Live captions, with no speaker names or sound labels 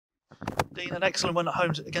Dean, an excellent win at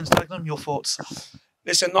home against Dagenham. Your thoughts?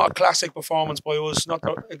 Listen, not a classic performance by us, not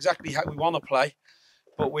exactly how we want to play,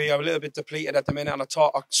 but we are a little bit depleted at the minute, and I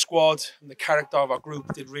thought our squad and the character of our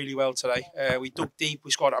group did really well today. We dug deep,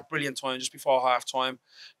 we scored at a brilliant time just before half-time.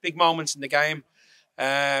 Big moments in the game.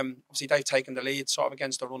 Obviously, they've taken the lead sort of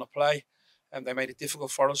against the run of play, and they made it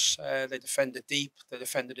difficult for us. They defended deep, they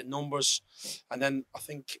defended in numbers, and then I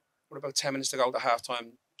think with about 10 minutes to go to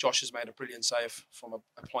half-time, Josh has made a brilliant save from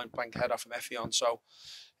a point-blank header from Effion. So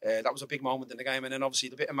that was a big moment in the game. And then obviously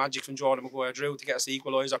the bit of magic from Jordan Maguire-Drew to get us the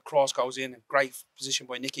equaliser. Cross goes in, great position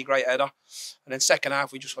by Nicky, great header. And then second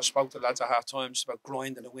half, we just spoke to the lads at half-time just about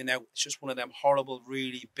grinding the win out. It's just one of them horrible,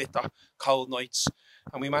 really bitter, cold nights.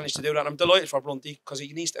 And we managed to do that. And I'm delighted for Brunty because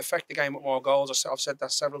he needs to affect the game with more goals. I've said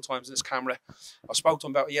that several times in this camera. I spoke to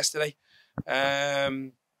him about it yesterday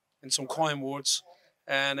in some kind words.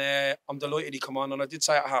 And I'm delighted he come on. And I did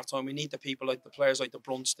say at half-time, we need the people like the players like the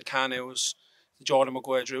Brunts, the Canos, the Jordan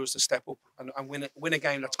Maguire-Drews to step up and win a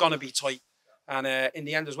game that's going to be tight. And in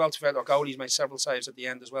the end as well, to fair, our goalies made several saves at the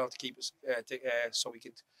end as well to keep us, so we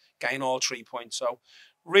could gain all 3 points. So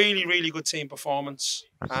really, really good team performance.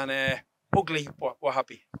 And ugly, but we're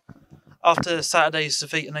happy. After Saturday's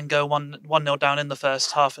defeat and then go 1-0 down in the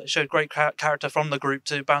first half, it showed great character from the group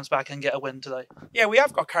to bounce back and get a win today. Yeah, we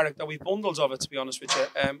have got character. We've bundles of it, to be honest with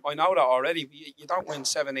you. I know that already. You don't win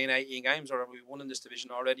 17, 18 games, or we've won in this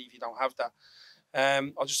division already if you don't have that.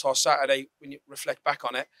 I just saw Saturday, when you reflect back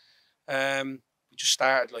on it, we just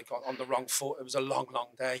started like on the wrong foot. It was a long, long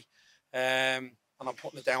day. And I'm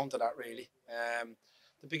putting it down to that, really.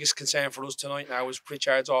 The biggest concern for us tonight now is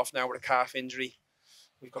Pritchard's off now with a calf injury.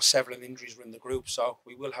 We've got several injuries in the group, so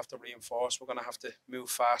we will have to reinforce. We're going to have to move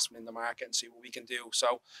fast in the market and see what we can do.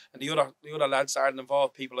 So, and the other lads that aren't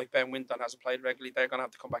involved, people like Ben Winton hasn't played regularly, they're going to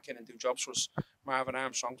have to come back in and do jobs for us. Marvin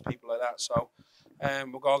Armstrong, people like that. So,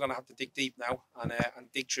 we're all going to have to dig deep now and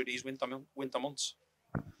dig through these winter months.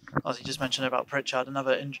 As you just mentioned about Pritchard,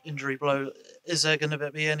 another injury blow. Is there going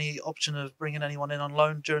to be any option of bringing anyone in on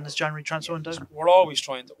loan during this January transfer window? We're always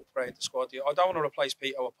trying to upgrade the squad. I don't want to replace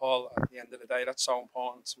Peter or Paul at the end of the day. That's so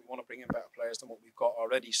important. We want to bring in better players than what we've got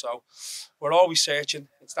already. So we're always searching.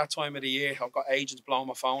 It's that time of the year. I've got agents blowing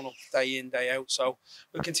my phone up day in, day out. So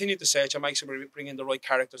we'll continue to search and make sure we bring in the right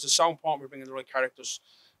characters. It's so important we bring in the right characters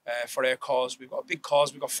for our cause. We've got a big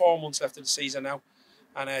cause. We've got 4 months left of the season now.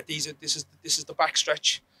 And this is the back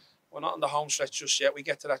stretch. We're not on the home stretch just yet. We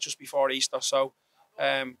get to that just before Easter. So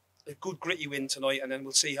a good gritty win tonight, and then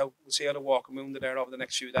we'll see how the walk and wounded there over the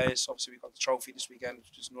next few days. Obviously, we've got the trophy this weekend,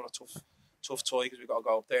 which is another tough toy because we've got to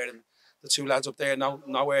go up there. And the 2 lads up there know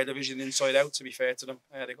our division inside out, to be fair to them.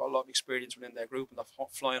 They've got a lot of experience within their group and they're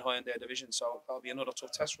flying high in their division. So that'll be another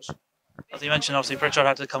tough test for us. As you mentioned, obviously Pritchard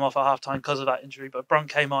had to come off at half-time because of that injury, but Brunt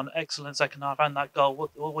came on, excellent second half and that goal.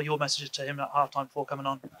 What were your messages to him at half-time before coming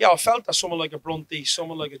on? Yeah, I felt that someone like a Brunty,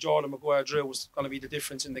 someone like a Jordan Maguire-Drew was going to be the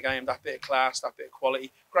difference in the game, that bit of class, that bit of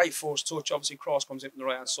quality. Great force touch, obviously Cross comes in from the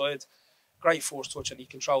right-hand side. Great force touch and he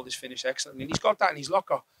controlled his finish excellently. And he's got that in his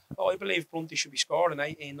locker. I believe Brunty should be scoring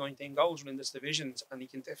 18, 19 goals within this division and he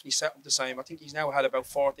can definitely set up the same. I think he's now had about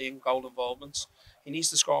 14 goal involvements. He needs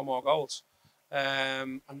to score more goals.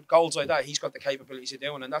 And goals like that, he's got the capabilities of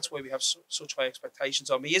doing, and that's why we have such high expectations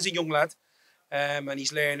of him. He is a young lad, and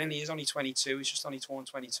he's learning. He is only 22. He's just only turned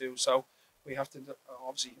 22, so we have to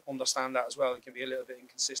obviously understand that as well. He can be a little bit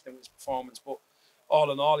inconsistent with his performance, but all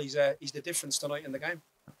in all, he's the difference tonight in the game.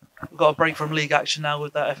 We've got a break from league action now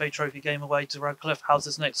with that FA Trophy game away to Radcliffe. How's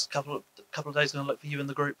this next couple of days going to look for you in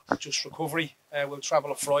the group? Just recovery. We'll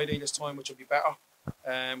travel on Friday this time, which will be better.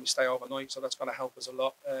 We stay overnight, so that's going to help us a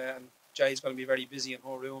lot. And Jay's going to be very busy in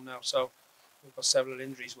her room now, so we've got several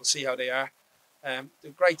injuries. We'll see how they are. The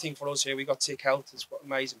great thing for us here, we've got Tick Health. It's got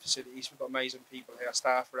amazing facilities. We've got amazing people here,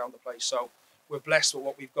 staff around the place. So we're blessed with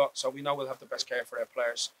what we've got. So we know we'll have the best care for our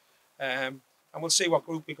players. And we'll see what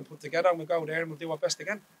group we can put together, and we'll go there and we'll do our best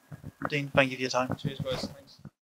again. Dean, thank you for your time. Cheers, guys. Thanks.